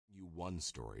one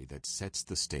story that sets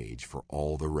the stage for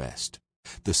all the rest.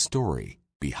 The story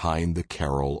behind the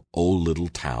carol, "O Little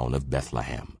Town of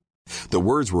Bethlehem." The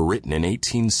words were written in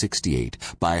 1868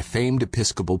 by a famed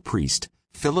Episcopal priest,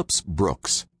 Phillips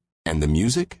Brooks. And the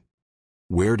music?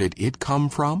 Where did it come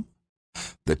from?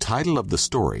 The title of the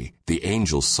story, "The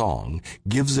Angel's Song,"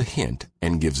 gives a hint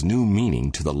and gives new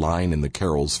meaning to the line in the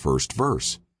carol's first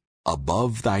verse,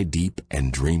 "Above thy deep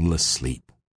and dreamless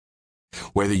sleep."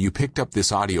 Whether you picked up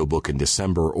this audiobook in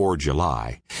December or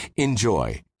July,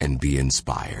 enjoy and be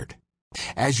inspired.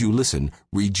 As you listen,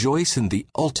 rejoice in the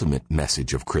ultimate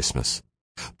message of Christmas.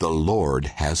 The Lord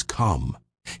has come.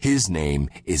 His name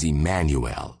is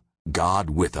Emmanuel, God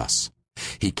with us.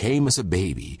 He came as a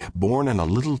baby, born in a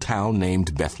little town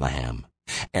named Bethlehem,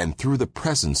 and through the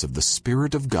presence of the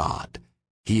Spirit of God,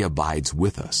 He abides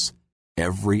with us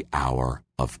every hour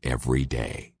of every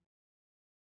day.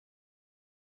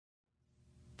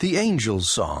 The Angel's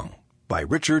Song by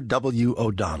Richard W.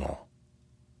 O'Donnell.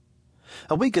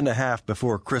 A week and a half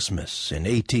before Christmas in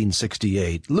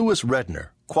 1868, Louis Redner,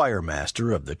 choir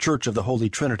master of the Church of the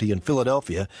Holy Trinity in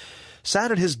Philadelphia,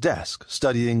 sat at his desk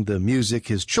studying the music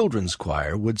his children's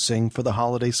choir would sing for the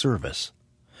holiday service.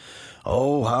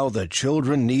 "Oh, how the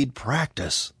children need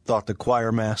practice," thought the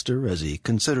choir master as he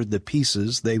considered the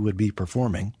pieces they would be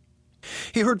performing.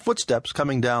 He heard footsteps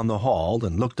coming down the hall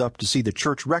and looked up to see the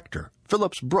church rector,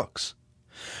 Phillips Brooks.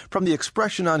 From the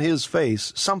expression on his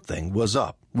face, something was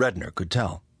up, Redner could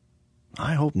tell.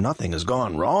 "I hope nothing has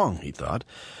gone wrong," he thought.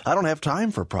 "I don't have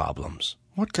time for problems.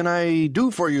 What can I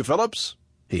do for you, Phillips?"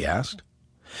 he asked.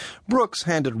 Brooks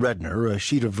handed Redner a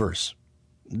sheet of verse.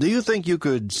 "Do you think you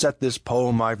could set this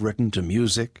poem I've written to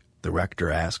music?" the rector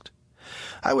asked.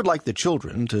 "I would like the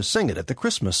children to sing it at the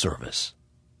Christmas service."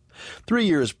 3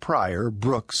 years prior,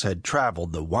 Brooks had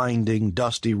traveled the winding,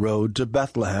 dusty road to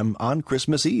Bethlehem on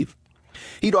Christmas Eve.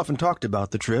 He'd often talked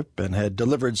about the trip and had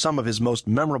delivered some of his most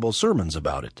memorable sermons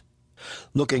about it.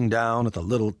 Looking down at the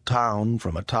little town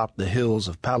from atop the hills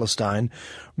of Palestine,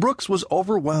 Brooks was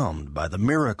overwhelmed by the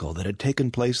miracle that had taken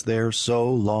place there so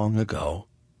long ago.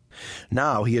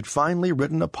 Now he had finally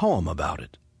written a poem about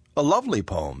it. A lovely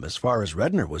poem as far as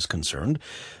Redner was concerned,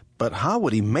 but how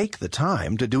would he make the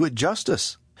time to do it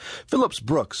justice? Phillips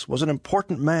Brooks was an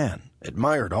important man,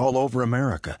 admired all over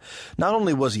America. Not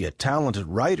only was he a talented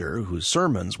writer whose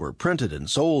sermons were printed and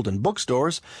sold in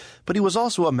bookstores, but he was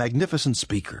also a magnificent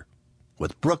speaker.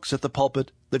 With Brooks at the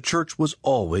pulpit, the church was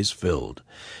always filled.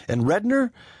 And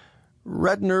Redner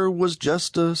was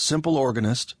just a simple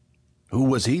organist. Who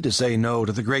was he to say no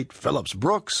to the great Phillips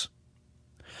Brooks?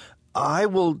 "I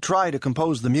will try to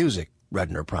compose the music,"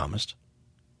 Redner promised.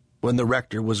 When the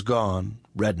rector was gone,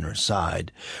 Redner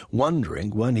sighed,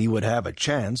 wondering when he would have a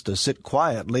chance to sit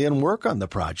quietly and work on the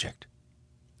project.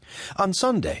 On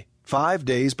Sunday, 5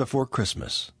 days before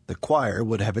Christmas, the choir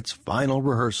would have its final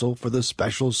rehearsal for the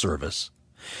special service.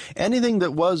 Anything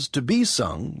that was to be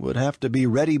sung would have to be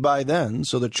ready by then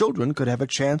so the children could have a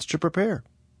chance to prepare.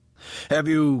 "Have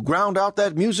you ground out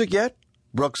that music yet?"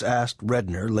 Brooks asked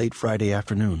Redner late Friday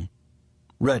afternoon.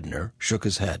 Redner shook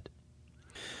his head.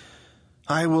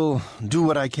 "I will do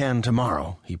what I can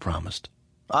tomorrow," he promised.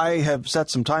 "I have set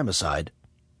some time aside."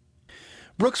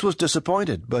 Brooks was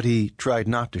disappointed, but he tried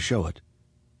not to show it.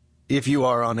 "If you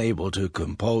are unable to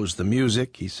compose the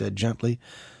music," he said gently,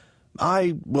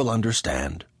 "I will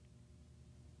understand."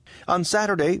 On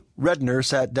Saturday, Redner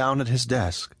sat down at his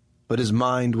desk, but his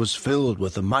mind was filled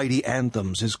with the mighty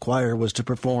anthems his choir was to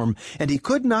perform, and he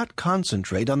could not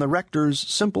concentrate on the rector's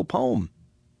simple poem.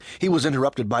 He was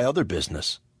interrupted by other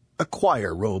business. A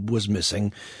choir robe was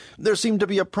missing. There seemed to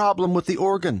be a problem with the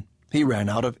organ. He ran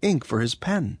out of ink for his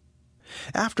pen.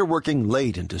 After working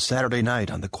late into Saturday night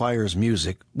on the choir's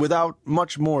music, without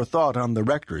much more thought on the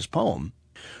rector's poem,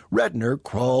 Redner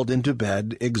crawled into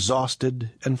bed,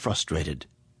 exhausted and frustrated.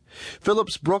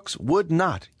 Phillips Brooks would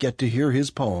not get to hear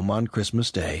his poem on Christmas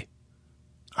Day.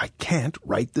 "I can't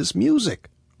write this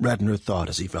music," Redner thought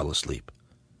as he fell asleep.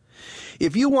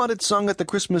 "If you want it sung at the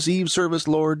Christmas Eve service,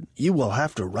 Lord, you will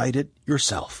have to write it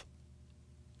yourself."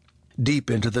 Deep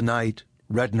into the night,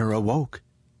 Redner awoke.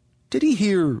 Did he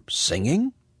hear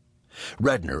singing?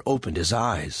 Redner opened his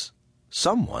eyes.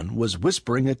 Someone was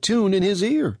whispering a tune in his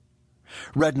ear.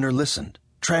 Redner listened,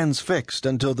 transfixed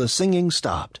until the singing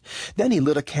stopped. Then he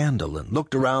lit a candle and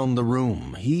looked around the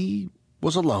room. He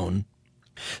was alone.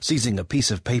 Seizing a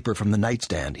piece of paper from the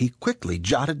nightstand, he quickly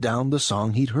jotted down the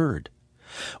song he'd heard.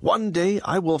 "One day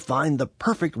I will find the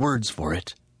perfect words for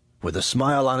it." With a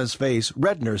smile on his face,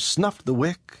 Redner snuffed the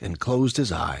wick and closed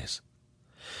his eyes.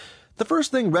 The first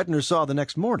thing Redner saw the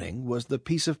next morning was the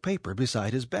piece of paper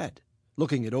beside his bed.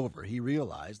 Looking it over, he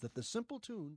realized that the simple tune